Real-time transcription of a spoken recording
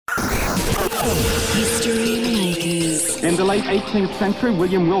History Makers. In the late 18th century,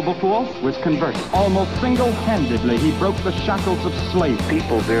 William Wilberforce was converted. Almost single-handedly, he broke the shackles of slavery.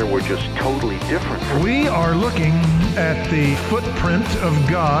 People there were just totally different. We are looking at the footprint of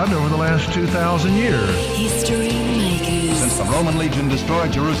God over the last 2,000 years. History Makers. Since the Roman legion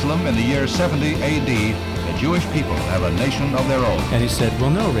destroyed Jerusalem in the year 70 A.D., the Jewish people have a nation of their own. And he said, well,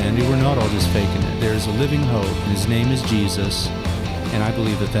 no, Randy, we're not all just faking it. There's a living hope, and his name is Jesus. And I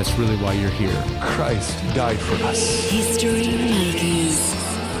believe that that's really why you're here. Christ died for us. History Makers.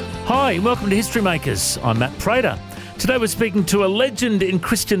 Hi, welcome to History Makers. I'm Matt Prater. Today we're speaking to a legend in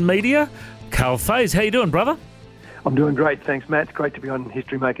Christian media, Carl Faze. How you doing, brother? I'm doing great, thanks, Matt. It's great to be on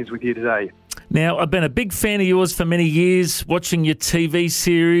History Makers with you today. Now, I've been a big fan of yours for many years, watching your TV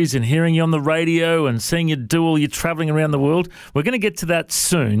series and hearing you on the radio and seeing you do all your travelling around the world. We're going to get to that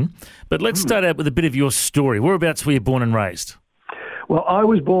soon, but let's start out with a bit of your story. Whereabouts were you born and raised? Well, I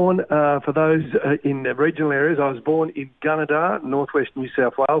was born, for those in the regional areas, I was born in Gunnedah, northwest New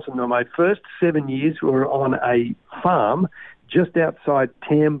South Wales, and my first 7 years were on a farm just outside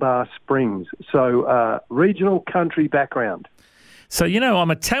Tambar Springs. So, regional country background. So, you know, I'm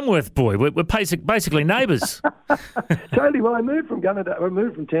a Tamworth boy. We're basically neighbours. Totally. Well, I moved from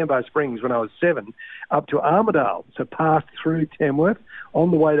Tambar Springs when I was 7 up to Armidale. So passed through Tamworth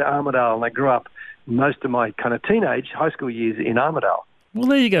on the way to Armidale, and I grew up most of my kind of high school years in Armidale. Well,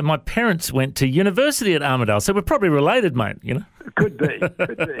 there you go. My parents went to university at Armidale, so we're probably related, mate, you know. Could be.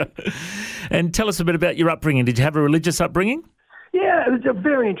 And tell us a bit about your upbringing. Did you have a religious upbringing? Yeah, it was a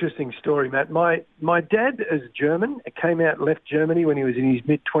very interesting story, Matt. My dad is German. Left Germany when he was in his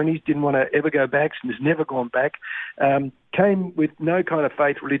mid-20s, didn't want to ever go back, and has never gone back. Came with no kind of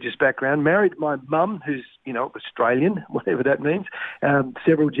faith, religious background. Married my mum, who's, Australian, whatever that means,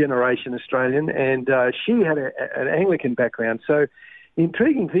 several generation Australian, and she had an Anglican background. So the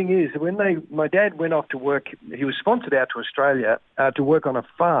intriguing thing is, when my dad went off to work, he was sponsored out to Australia to work on a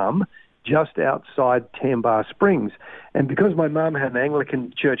farm just outside Tambar Springs. And because my mum had an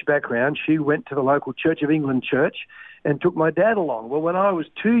Anglican church background, she went to the local Church of England church and took my dad along. Well, when I was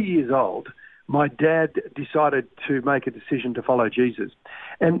 2 years old, my dad decided to make a decision to follow Jesus.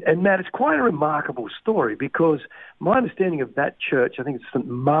 And Matt, it's quite a remarkable story because my understanding of that church, I think it's St.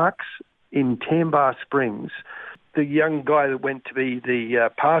 Mark's in Tambar Springs, the young guy that went to be the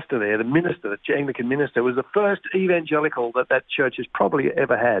pastor there, the minister, the Anglican minister, was the first evangelical that church has probably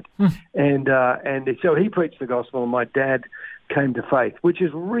ever had. And so he preached the gospel, and my dad came to faith, which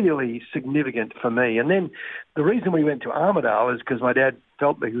is really significant for me. And then the reason we went to Armidale is because my dad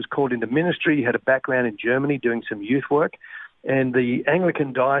felt that he was called into ministry. He had a background in Germany doing some youth work, and the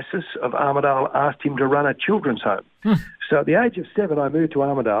Anglican Diocese of Armidale asked him to run a children's home. So at the age of 7, I moved to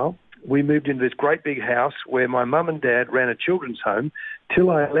Armidale. We moved into this great big house where my mum and dad ran a children's home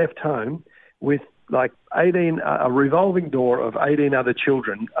till I left home with like a revolving door of 18 other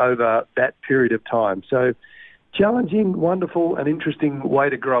children over that period of time. So challenging, wonderful, and interesting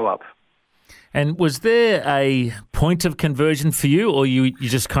way to grow up. And was there a point of conversion for you, or you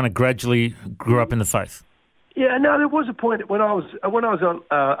just kind of gradually grew up in the faith? Yeah, no, there was a point when I was on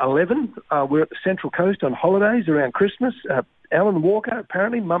 11. We were at the Central Coast on holidays around Christmas. Alan Walker,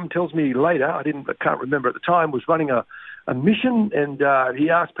 apparently, Mum tells me later, I can't remember at the time, was running a mission, and he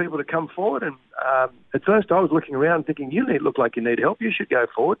asked people to come forward. And at first I was looking around thinking, you look like you need help. You should go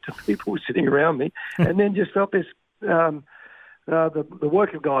forward, to people sitting around me. And then just felt this, the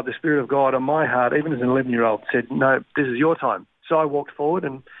work of God, the Spirit of God on my heart, even as an 11-year-old, said, no, this is your time. So I walked forward,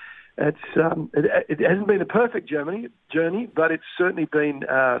 and it hasn't been a perfect journey, but it's certainly been,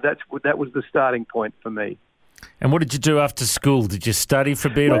 that was the starting point for me. And what did you do after school? Did you study for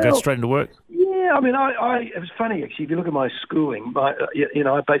a bit or go straight into work? Yeah, I mean, it was funny, actually. If you look at my schooling,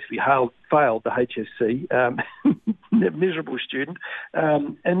 I basically failed the HSC, miserable student,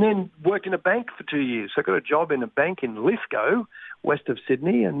 and then worked in a bank for 2 years. So I got a job in a bank in Lithgow, west of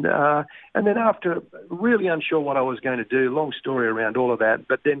Sydney, and then after really unsure what I was going to do, long story around all of that,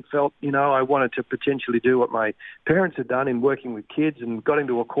 but then felt, I wanted to potentially do what my parents had done in working with kids, and got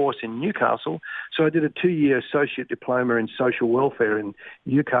into a course in Newcastle. So I did a 2-year associate diploma in social welfare in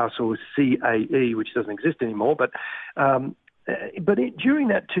Newcastle, CAE, which doesn't exist anymore, but during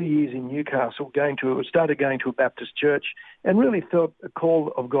that 2 years in Newcastle, started going to a Baptist church, and really felt a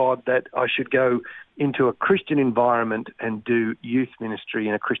call of God that I should go into a Christian environment and do youth ministry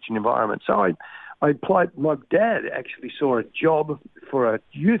in a Christian environment. So I applied. My dad actually saw a job for a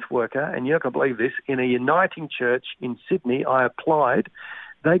youth worker, and you're not going to believe this, in a Uniting church in Sydney. I applied.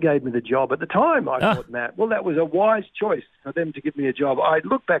 They gave me the job. At the time, I thought, Matt, well, that was a wise choice for them to give me a job. I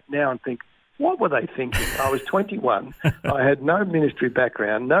look back now and think, what were they thinking? I was 21. I had no ministry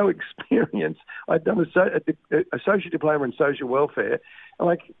background, no experience. I'd done a social diploma in social welfare.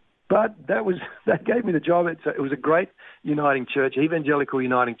 But that gave me the job. It was a great uniting church, evangelical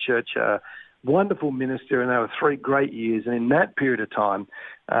uniting church, wonderful minister, and there were 3 great years. And in that period of time,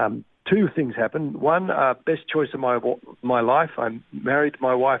 2 things happened. One, best choice of my life. I married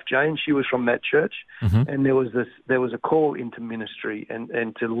my wife Jane. She was from that church, and there was a call into ministry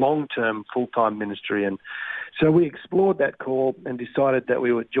and to long-term full-time ministry. And so we explored that call and decided that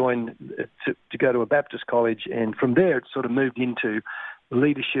we would join to go to a Baptist college. And from there, it sort of moved into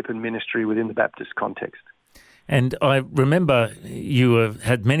leadership and ministry within the Baptist context. And I remember you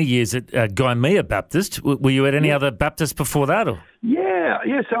had many years at Gymea Baptist. Were you at any other Baptist before that? Or? Yeah.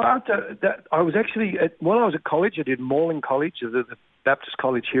 So after that, I was actually, while I was at college, I did Morling College, the Baptist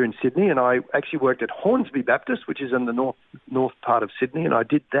college here in Sydney, and I actually worked at Hornsby Baptist, which is in the north part of Sydney, and I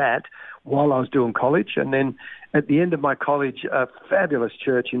did that while I was doing college. And then at the end of my college, a fabulous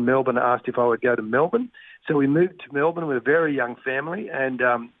church in Melbourne asked if I would go to Melbourne. So we moved to Melbourne with a very young family and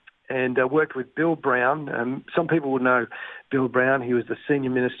worked with Bill Brown. Some people would know Bill Brown. He was the senior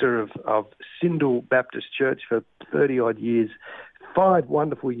minister of Sindel Baptist Church for 30-odd years. 5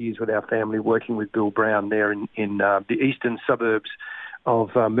 wonderful years with our family working with Bill Brown there in the eastern suburbs of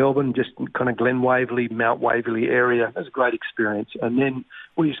Melbourne, just kind of Glen Waverley, Mount Waverley area. It was a great experience. And then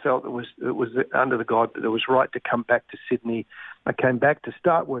we just felt it was under the God that it was right to come back to Sydney. I came back to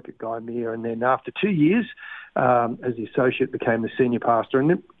start work at Gymea, and then after 2 years, as the associate, became the senior pastor. And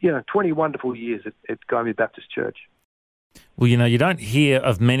then, 20 wonderful years at Gymea Baptist Church. Well, you don't hear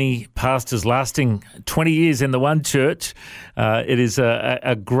of many pastors lasting 20 years in the one church. It is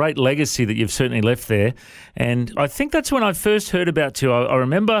a great legacy that you've certainly left there. And I think that's when I first heard about you. I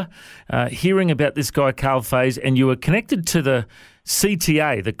remember hearing about this guy, Carl Faze, and you were connected to the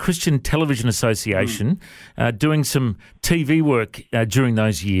CTA, the Christian Television Association, doing some TV work during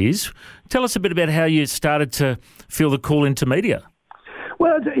those years. Tell us a bit about how you started to feel the call into media.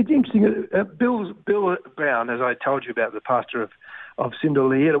 Well, it's interesting. Bill Brown, as I told you about, the pastor of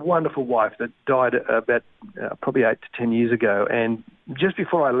Sindel, he had a wonderful wife that died about probably 8 to 10 years ago. And just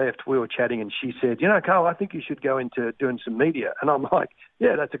before I left, we were chatting, and she said, Carl, I think you should go into doing some media. And I'm like,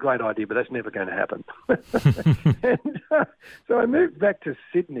 yeah, that's a great idea, but that's never going to happen. So I moved back to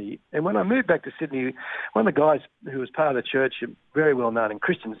Sydney. And when I moved back to Sydney, one of the guys who was part of the church, very well known in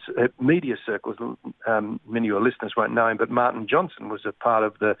Christian media circles, many of your listeners won't know him, but Martin Johnson was a part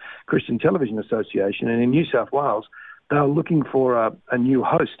of the Christian Television Association. And in New South Wales, they were looking for a new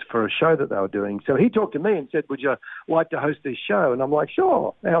host for a show that they were doing. So he talked to me and said, would you like to host this show? And I'm like,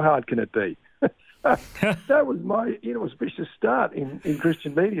 sure. How hard can it be? That was my auspicious start in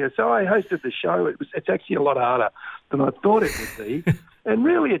Christian media. So I hosted the show. It's actually a lot harder than I thought it would be. And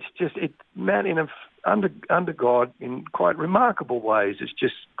really, under God, in quite remarkable ways, it's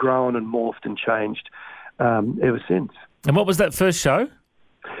just grown and morphed and changed ever since. And what was that first show?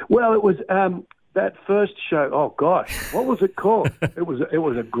 Well, it was... that first show, oh gosh, what was it called? It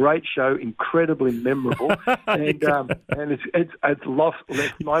was a great show, incredibly memorable, and it's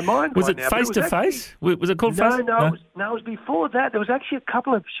left my mind. Was right it now. Face to Face? Was it called Face? No, it was before that. There was actually a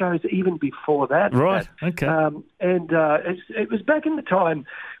couple of shows even before that. Right. Okay. It was back in the time,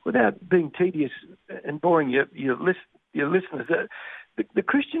 without being tedious and boring your listeners. The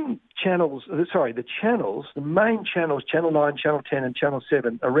Christian channels, the main channels, Channel 9, Channel 10 and Channel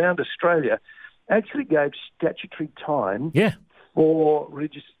 7 around Australia actually gave statutory time for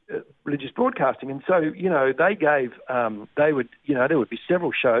religious broadcasting. And so, they gave, there would be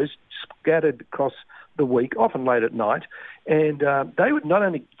several shows scattered across the week, often late at night, and they would not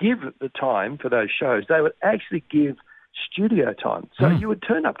only give the time for those shows, they would actually give studio time. So you would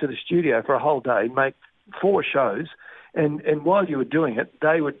turn up to the studio for a whole day, make 4 shows, and while you were doing it,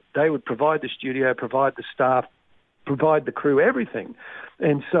 they would provide the studio, provide the staff, provide the crew, everything.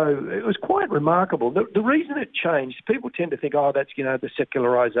 And so it was quite remarkable. The reason it changed, people tend to think, that's, the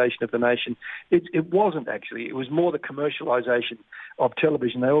secularization of the nation. It wasn't actually. It was more the commercialization of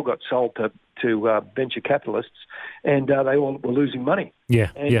television. They all got sold to venture capitalists, and they all were losing money. They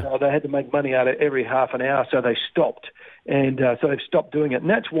had to make money out of every half an hour, so they stopped. And so they've stopped doing it. And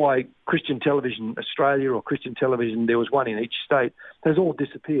that's why Christian Television Australia or Christian Television, there was one in each state, has all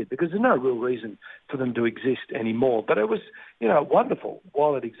disappeared because there's no real reason for them to exist anymore. But it was, wonderful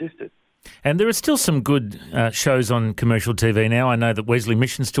while it existed. And there are still some good shows on commercial TV now. I know that Wesley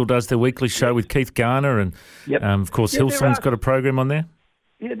Mission still does their weekly show with Keith Garner, and of course Hillsong's got a program on there.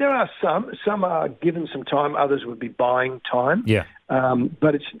 Yeah, there are some. Some are given some time. Others would be buying time. Yeah.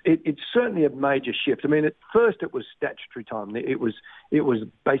 But it's certainly a major shift. I mean, at first it was statutory time. It was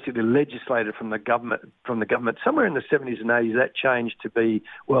basically legislated from the government. Somewhere in the 70s and 80s, that changed to be,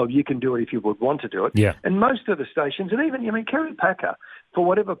 well, you can do it if you would want to do it. Yeah. And most of the stations, and even, I mean, Kerry Packer, for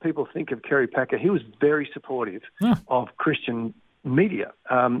whatever people think of Kerry Packer, he was very supportive of Christian media,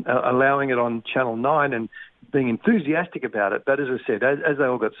 allowing it on Channel 9 and being enthusiastic about it. But as I said, as they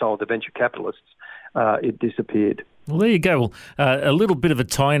all got sold to venture capitalists, it disappeared. Well, there you go. Well, a little bit of a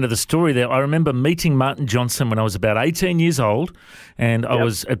tie into the story there. I remember meeting Martin Johnson when I was about 18 years old, and I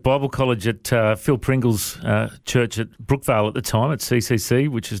was at Bible College at Phil Pringle's church at Brookvale at the time, at CCC,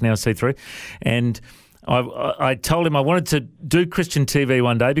 which is now C3, and I told him I wanted to do Christian TV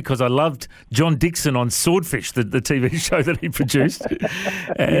one day because I loved John Dixon on Swordfish, the TV show that he produced.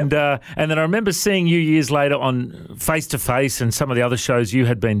 And then I remember seeing you years later on Face to Face and some of the other shows you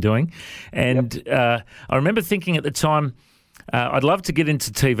had been doing. And I remember thinking at the time, I'd love to get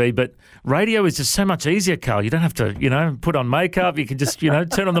into TV, but radio is just so much easier, Carl. You don't have to, put on makeup. You can just,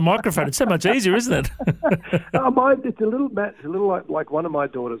 turn on the microphone. It's so much easier, isn't it? It's a little like one of my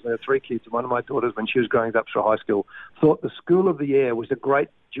daughters. I have 3 kids. And one of my daughters, when she was growing up through high school, thought the School of the Air was a great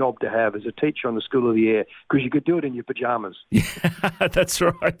job to have as a teacher on the School of the Air because you could do it in your pajamas. Yeah, that's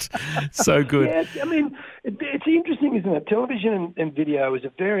right. So good. Yeah, I mean, it's interesting, isn't it? Television and video is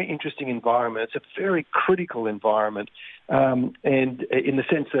a very interesting environment. It's a very critical environment. And in the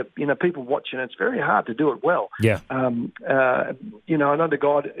sense that, people watching it, it's very hard to do it well. Yeah. And under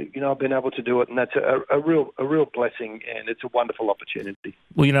God, I've been able to do it, and that's a real blessing, and it's a wonderful opportunity.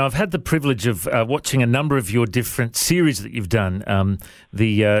 Well, I've had the privilege of watching a number of your different series that you've done.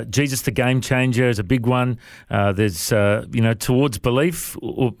 The Jesus the Game Changer is a big one. There's, Towards Belief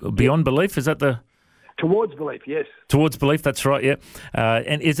or Beyond Belief. Is that the... Towards Belief, yes. Towards Belief, that's right, yeah.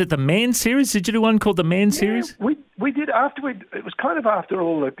 And is it the Man series? Did you do one called the Man series? We did it was kind of after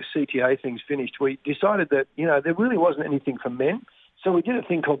all the CTA things finished, we decided that, there really wasn't anything for men. So we did a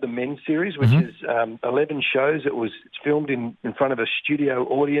thing called the Men series, which is 11 shows. It's filmed in front of a studio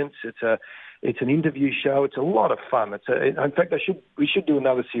audience. It's an interview show. It's a lot of fun. In fact, we should do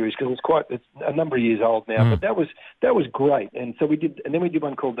another series because it's a number of years old now. But that was great. And so we did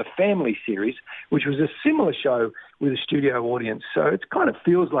one called the Family series, which was a similar show with a studio audience. So it kind of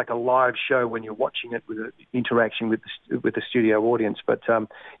feels like a live show when you're watching it with an interaction with the studio audience. But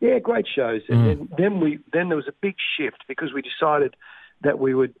great shows. And then there was a big shift because we decided that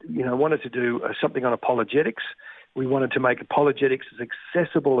we would wanted to do something on apologetics. We wanted to make apologetics as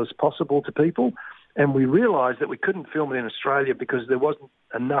accessible as possible to people. And we realised that we couldn't film it in Australia because there wasn't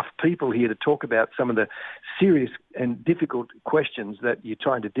enough people here to talk about some of the serious and difficult questions that you're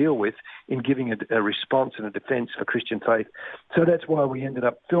trying to deal with in giving a response and a defence for Christian faith. So that's why we ended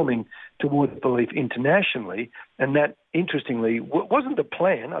up filming Towards Belief internationally. And that, interestingly, wasn't the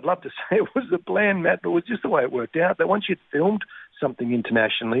plan. I'd love to say it was the plan, Matt, but it was just the way it worked out, that once you'd filmed something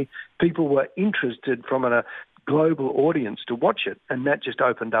internationally, people were interested from a global audience to watch it, and that just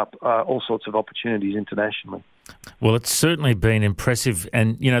opened up all sorts of opportunities internationally. Well, it's certainly been impressive,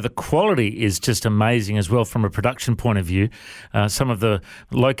 and the quality is just amazing as well from a production point of view. Some of the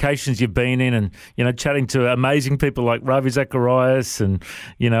locations you've been in, and chatting to amazing people like Ravi Zacharias, and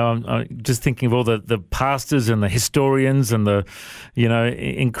I'm just thinking of all the pastors and the historians and the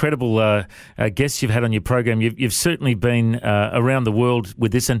incredible guests you've had on your program. You've certainly been around the world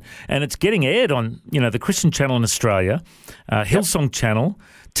with this, and it's getting aired on the Christian Channel in Australia, Hillsong Channel,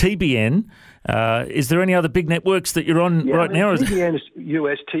 TBN. Is there any other big networks that you're on right now? TBN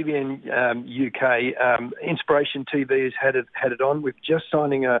US, TBN UK, Inspiration TV has had it on. We're just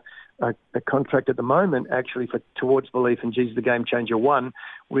signing a contract at the moment, actually, for Towards Belief and Jesus the Game Changer 1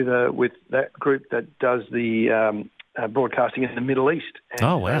 with that group that does the broadcasting in the Middle East.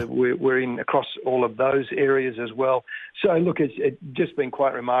 And, wow. We're in across all of those areas as well. So, look, it's just been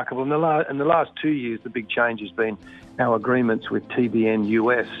quite remarkable. In the last 2 years, the big change has been our agreements with TBN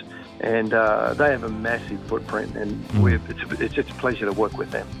US. And they have a massive footprint, and it's just a pleasure to work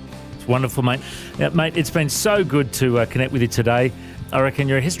with them. It's wonderful, mate. Mate, it's been so good to connect with you today. I reckon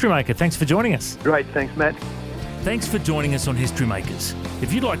you're a history maker. Thanks for joining us. Great. Thanks, Matt. Thanks for joining us on History Makers.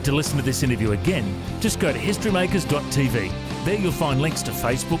 If you'd like to listen to this interview again, just go to historymakers.tv. There you'll find links to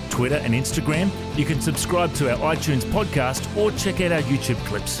Facebook, Twitter and Instagram. You can subscribe to our iTunes podcast or check out our YouTube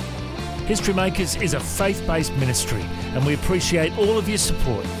clips. History Makers is a faith-based ministry, and we appreciate all of your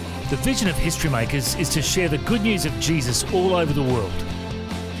support. The vision of History Makers is to share the good news of Jesus all over the world.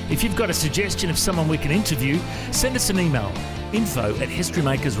 If you've got a suggestion of someone we can interview, send us an email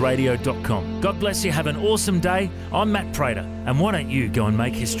info@historymakersradio.com. God bless you. Have an awesome day. I'm Matt Prater, and why don't you go and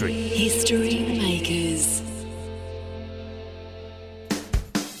make history? History Makers.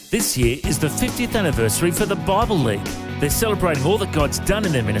 This year is the 50th anniversary for the Bible League. They're celebrating all that God's done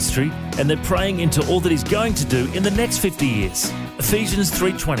in their ministry, and they're praying into all that He's going to do in the next 50 years. Ephesians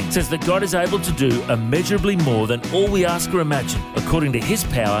 3:20 says that God is able to do immeasurably more than all we ask or imagine, according to His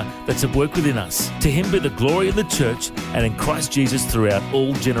power that's at work within us. To Him be the glory in the church and in Christ Jesus throughout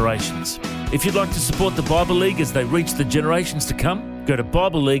all generations. If you'd like to support the Bible League as they reach the generations to come, go to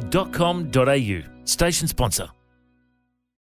BibleLeague.com.au. Station sponsor.